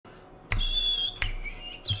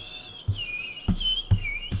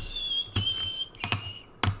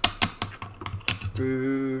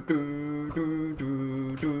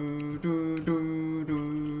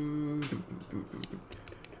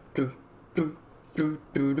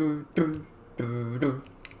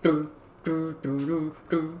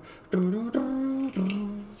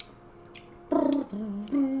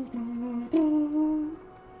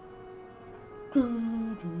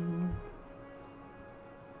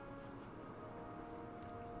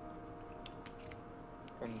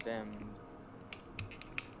Condemned.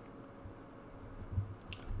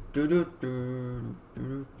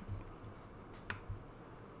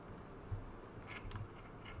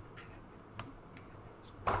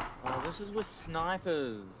 Oh, this is with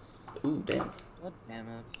snipers. Ooh, damn. God damn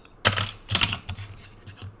it.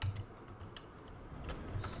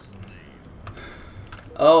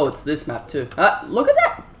 Oh, it's this map too. Ah, look at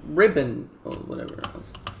that ribbon or whatever it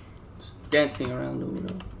was. Just dancing around or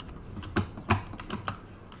whatever.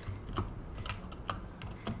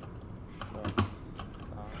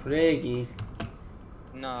 Craigie.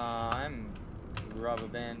 Nah, I'm rubber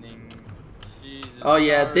banding. Jesus. Oh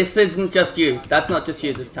yeah, no. this isn't just you. That's not just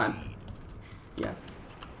you this time. Yeah.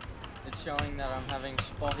 It's showing that I'm having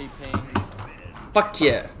spotty ping. Fuck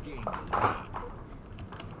yeah.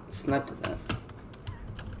 Sniped his ass.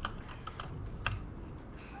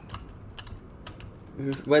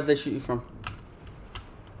 Where'd they shoot you from?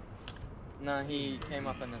 No, he came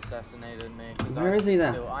up and assassinated me. Where is he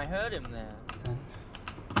then? I heard him there.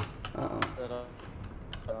 Uh-oh.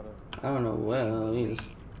 But, I don't know where he is.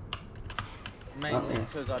 mainly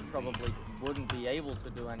because I probably wouldn't be able to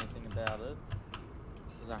do anything about it.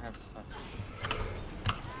 Because I have such...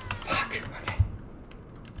 Fuck, okay.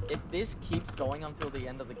 If this keeps going until the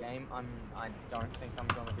end of the game, I don't think I'm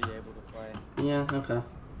gonna be able to play. Yeah, okay.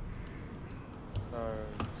 So,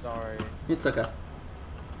 sorry. It's okay.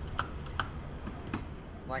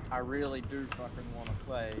 Like, I really do fucking want to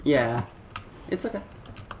play. Yeah. It's okay.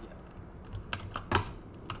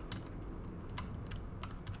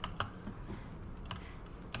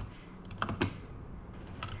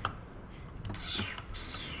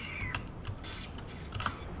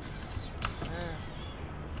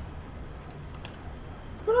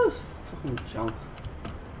 What is fucking junk?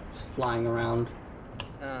 Just flying around.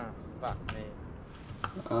 Fuck me.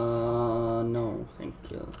 No, thank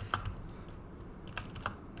you.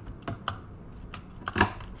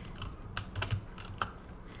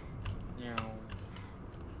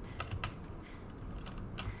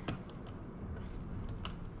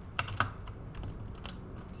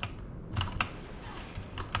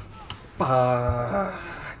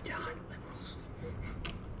 Damn liberals.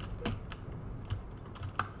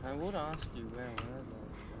 I would ask you where were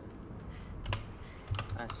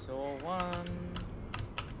they? I saw one.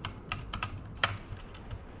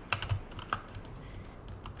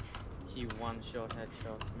 He one-shot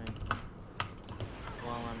headshots me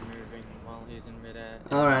while I'm moving, while he's in midair.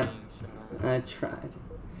 Alright, I tried.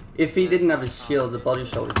 If he didn't have his shield, the body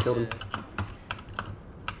shot would have killed him.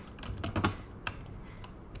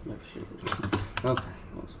 No shield. Okay,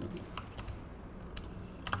 that's me.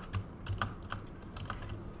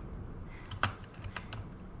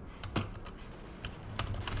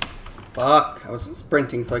 Fuck, I was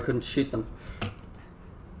sprinting so I couldn't shoot them.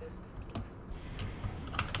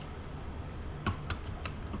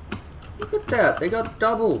 Look at that, they got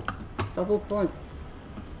double points.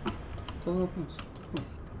 Double points.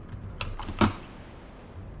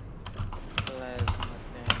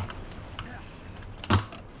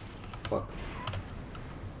 Fuck.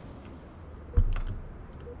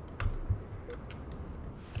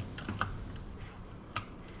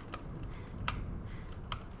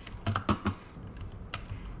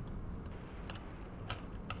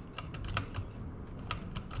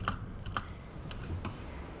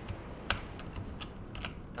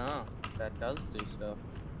 Oh, that does do stuff.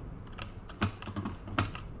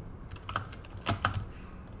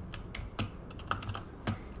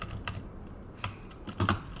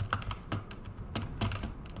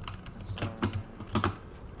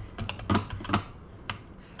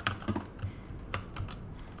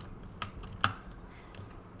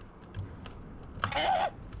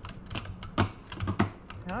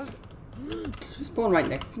 Did you spawn right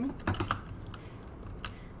next to me?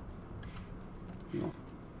 No.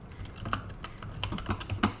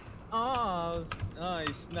 Oh,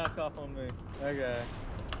 he snuck off on me. Okay.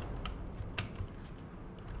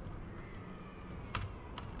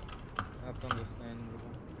 That's understandable.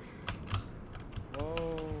 Whoa,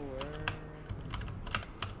 where?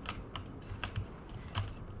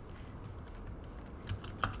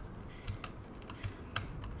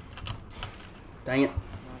 Dang it.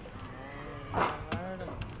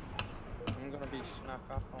 I'm gonna be snuck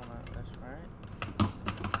up on at this, right?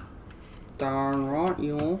 Darn right,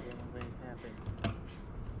 you are. Gonna be happy.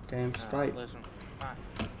 Damn straight. Listen.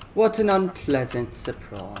 What an unpleasant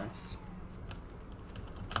surprise.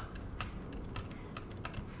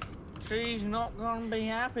 She's not gonna be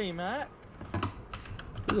happy, Matt.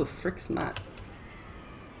 Who the frick's Matt?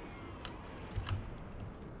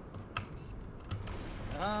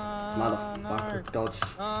 Motherfucker, no. dodge.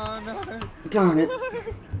 Oh, no. Darn it.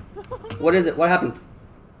 What is it? What happened?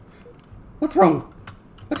 What's wrong?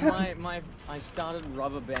 What happened? I started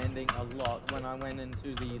rubber banding a lot when I went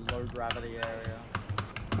into the low gravity area.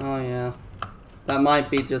 Oh yeah. That might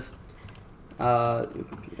be just your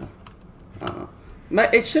computer. I don't know.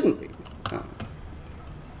 It shouldn't be. I don't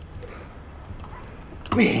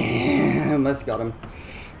know. Almost got him.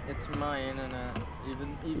 It's my internet,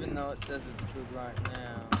 even though it says it's good right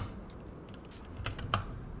now.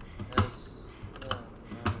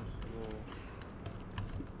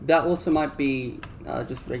 That also might be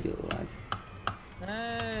just regular lag.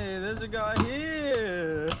 Hey, there's a guy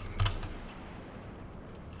here.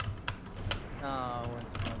 Oh, went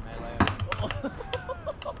to my melee.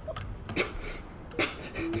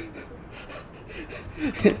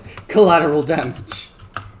 Collateral damage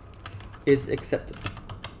is accepted.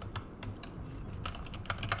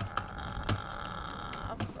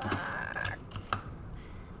 Fuck.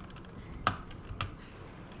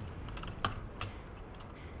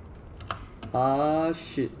 Ah,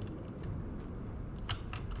 shit.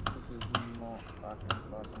 This is not fucking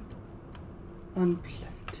pleasant.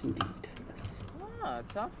 Unpleasant indeed, yes. Ah,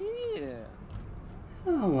 it's up here.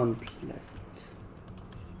 How unpleasant.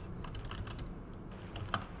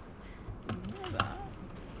 You know that?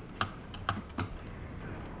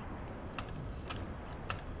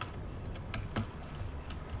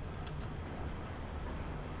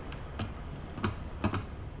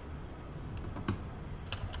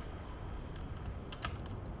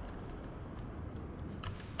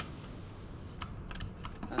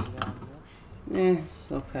 Yeah,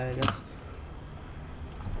 it's okay, I guess.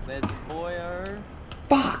 There's a boyo.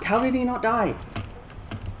 Fuck! How did he not die?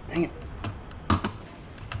 Dang it.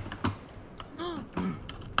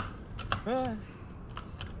 That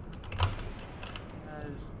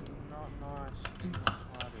is not nice in the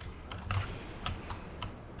slightest, right?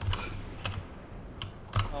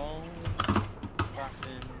 Holy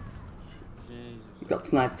fucking Jesus. Got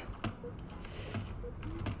sniped.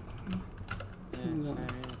 Yeah, same here.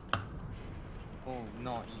 Oh,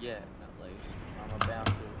 not yet, at least. I'm about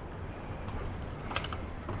to.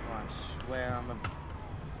 Oh, I swear I'm about to.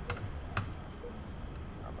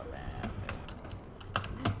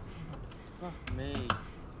 Fuck me.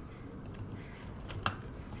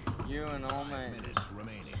 You and all my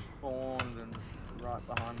spawned and right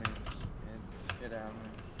behind me and shit out of me.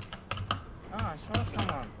 Oh, I saw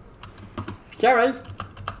someone. Jerry!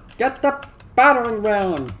 Get the battering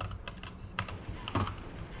ram!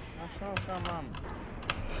 I saw someone.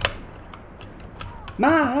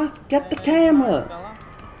 Ma! Get the Hey, camera! Nice fella.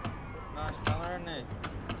 Nice fella, isn't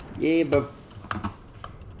he? Yeah, but...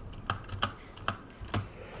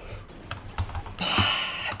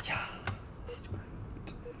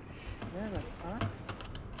 Where the fuck?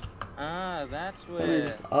 Ah, that's Let me where.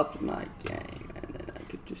 just up my game and then I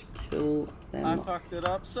could just kill them. I fucked it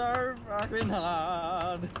up so fucking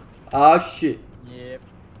hard. Ah, shit. Yep.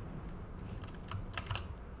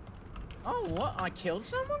 Oh, what? I killed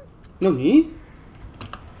someone? No, me?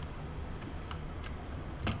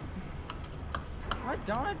 I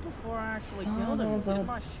died before I actually Son killed him. of a- Did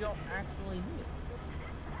my shot actually hit?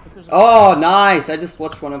 Because Oh, nice! I just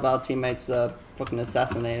watched one of our teammates fucking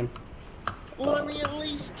assassinate him. let me at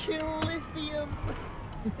least kill lithium.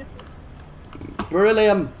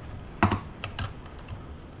 Brilliant!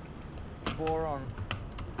 Boron.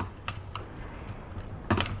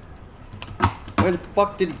 Where the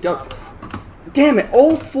fuck did it go? Damn it!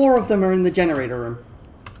 All four of them are in the generator room.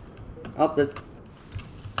 Oh, there's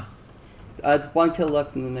one kill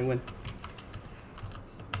left and then they win.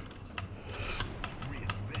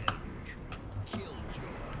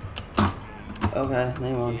 Okay,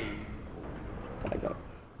 they won. I got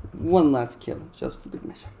one last kill, just for good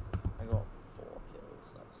measure. I got 4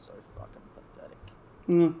 kills. That's so fucking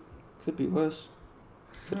pathetic. Could be worse.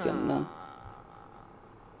 Could get none.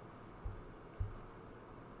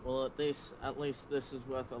 Well, at least this is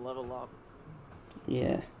worth a level up.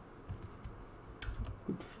 Yeah.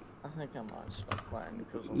 I think I might stop playing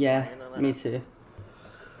because I'm Yeah, playing internet. me too.